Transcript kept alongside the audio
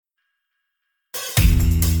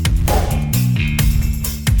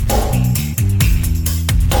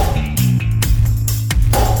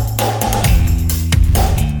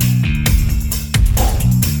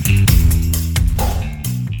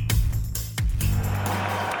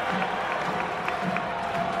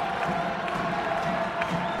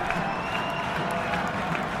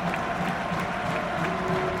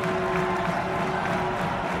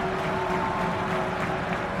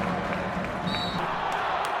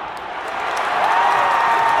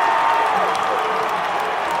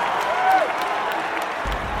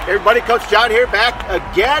Everybody, Coach John here, back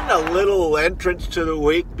again. A little entrance to the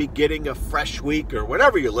week, beginning a fresh week, or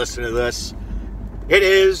whenever you listen to this. It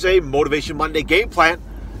is a Motivation Monday game plan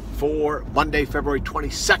for Monday, February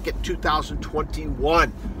 22nd,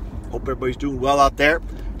 2021. Hope everybody's doing well out there.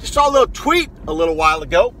 Just saw a little tweet a little while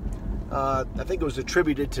ago. I think it was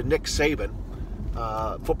attributed to Nick Saban,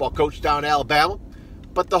 football coach down in Alabama.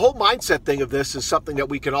 But the whole mindset thing of this is something that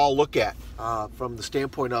we can all look at from the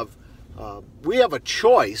standpoint of we have a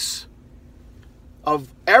choice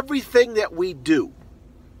of everything that we do,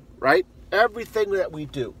 right? Everything that we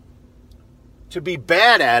do. To be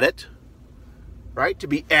bad at it, right? To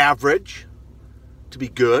be average, to be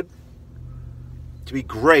good, to be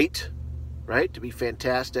great, right? To be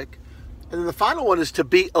fantastic. And then the final one is to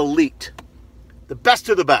be elite, the best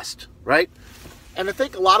of the best, right? And I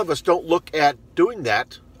think a lot of us don't look at doing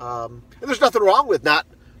that. And there's nothing wrong with not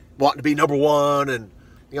wanting to be number one. And,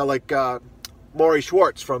 you know, like Maury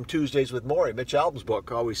Schwartz from Tuesdays with Maury, Mitch Albom's book,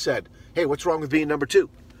 always said, hey, what's wrong with being number two,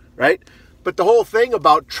 right? But the whole thing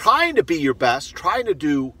about trying to be your best, trying to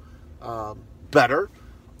do better,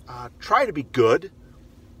 trying to be good,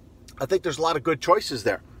 I think there's a lot of good choices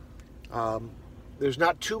there. There's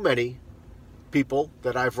not too many people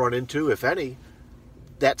that I've run into, if any,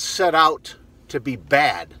 that set out to be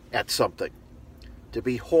bad at something, to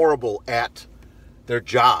be horrible at their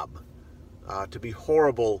job, to be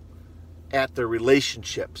horrible at their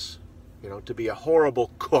relationships, you know, to be a horrible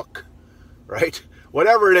cook, right?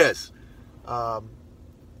 Whatever it is.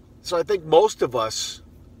 So I think most of us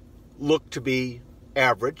look to be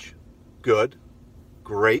average, good,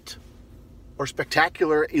 great, or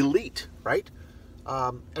spectacular elite, right?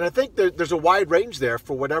 And I think there's a wide range there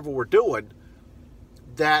for whatever we're doing,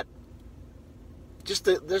 that just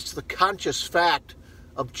the conscious fact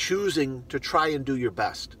of choosing to try and do your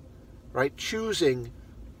best, right? Choosing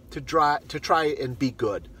to try and be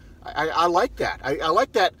good. I like that. I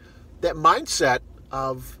like that mindset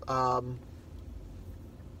of,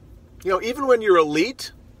 you know, even when you're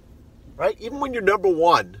elite, right? Even when you're number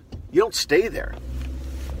one, you don't stay there,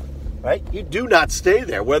 right? You do not stay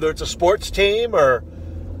there, whether it's a sports team or,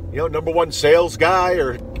 you know, number one sales guy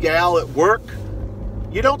or gal at work.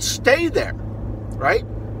 You don't stay there, right?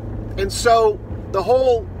 And so the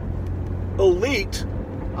whole elite,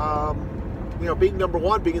 you know, being number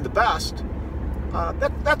one, being the best,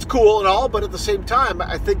 that's cool and all, but at the same time,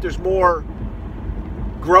 I think there's more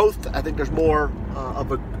growth. I think there's more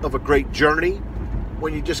of a great journey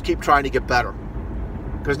when you just keep trying to get better.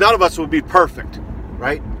 Because none of us will be perfect,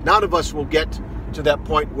 right? None of us will get to that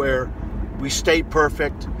point where we stay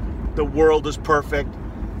perfect, the world is perfect,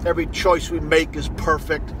 every choice we make is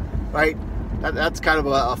perfect, right? That's kind of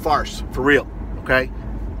a farce, for real, okay?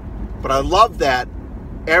 But I love that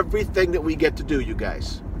everything that we get to do, you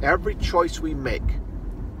guys, every choice we make,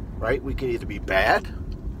 right? We can either be bad,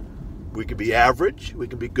 we can be average, we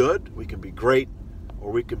can be good, we can be great,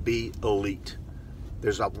 or we can be elite.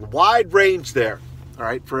 There's a wide range there, all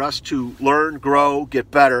right, for us to learn, grow,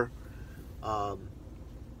 get better. And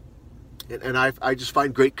I just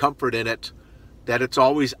find great comfort in it, that it's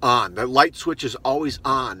always on. The light switch is always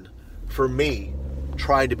on for me,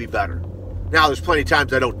 trying to be better. Now, there's plenty of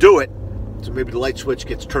times I don't do it, so maybe the light switch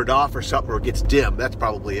gets turned off or something, or it gets dim. That's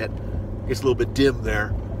probably it. It gets a little bit dim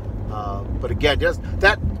there. But again, just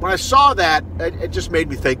that, when I saw that, it just made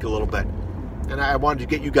me think a little bit. And I wanted to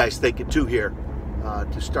get you guys thinking too here,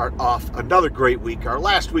 to start off another great week, our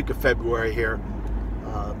last week of February here.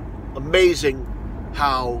 Amazing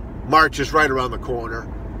how March is right around the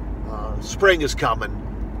corner. Spring is coming.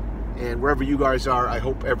 And wherever you guys are, I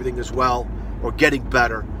hope everything is well or getting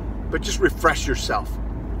better. But just refresh yourself.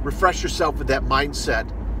 Refresh yourself with that mindset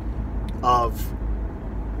of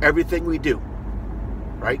everything we do,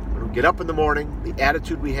 right? When we get up in the morning, the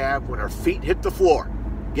attitude we have, when our feet hit the floor,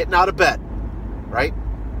 getting out of bed, right?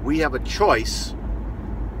 We have a choice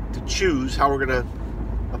to choose how we're going to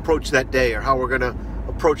approach that day, or how we're going to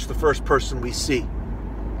approach the first person we see,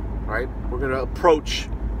 right? We're going to approach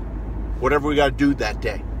whatever we got to do that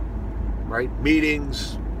day, right?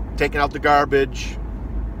 Meetings, taking out the garbage,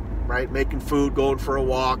 right? Making food, going for a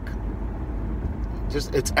walk.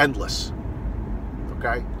 Just, it's endless,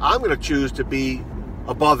 okay? I'm going to choose to be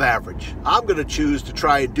above average. I'm going to choose to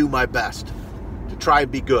try and do my best, to try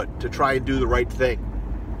and be good, to try and do the right thing,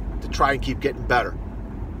 to try and keep getting better.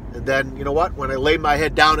 And then, you know what? When I lay my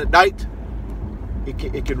head down at night,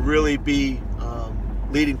 it can really be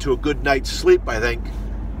leading to a good night's sleep, I think,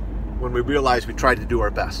 when we realize we tried to do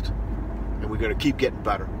our best. And we're going to keep getting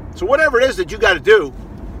better. So whatever it is that you got to do,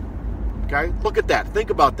 okay, look at that. Think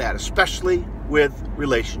about that, especially with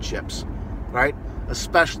relationships, right?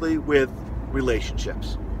 Especially with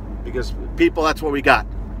relationships. because people, that's what we got.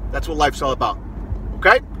 That's what life's all about.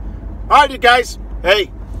 Okay? All right, you guys.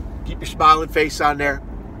 Hey, keep your smiling face on there.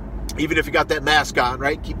 Even if you got that mask on,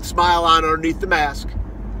 right? Keep the smile on underneath the mask.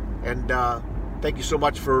 And thank you so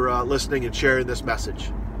much for listening and sharing this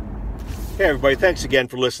message. Hey, everybody. Thanks again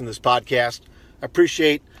for listening to this podcast. I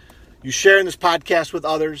appreciate you sharing this podcast with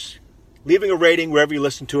others, leaving a rating wherever you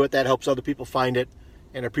listen to it. That helps other people find it.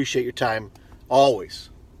 And I appreciate your time, always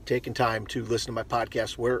taking time to listen to my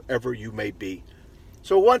podcast wherever you may be.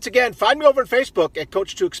 So once again, find me over on Facebook at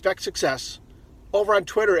Coach to Expect Success, over on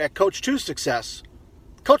Twitter at Coach to Success,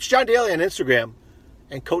 Coach John Daly on Instagram,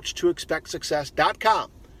 and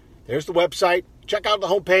CoachToExpectSuccess.com. There's the website. Check out the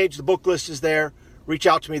homepage. The book list is there. Reach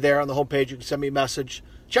out to me there on the homepage. You can send me a message.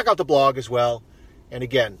 Check out the blog as well. And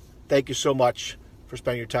again, thank you so much for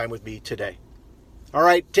spending your time with me today. All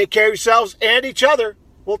right, take care of yourselves and each other.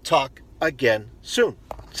 We'll talk again soon.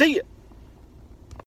 See you.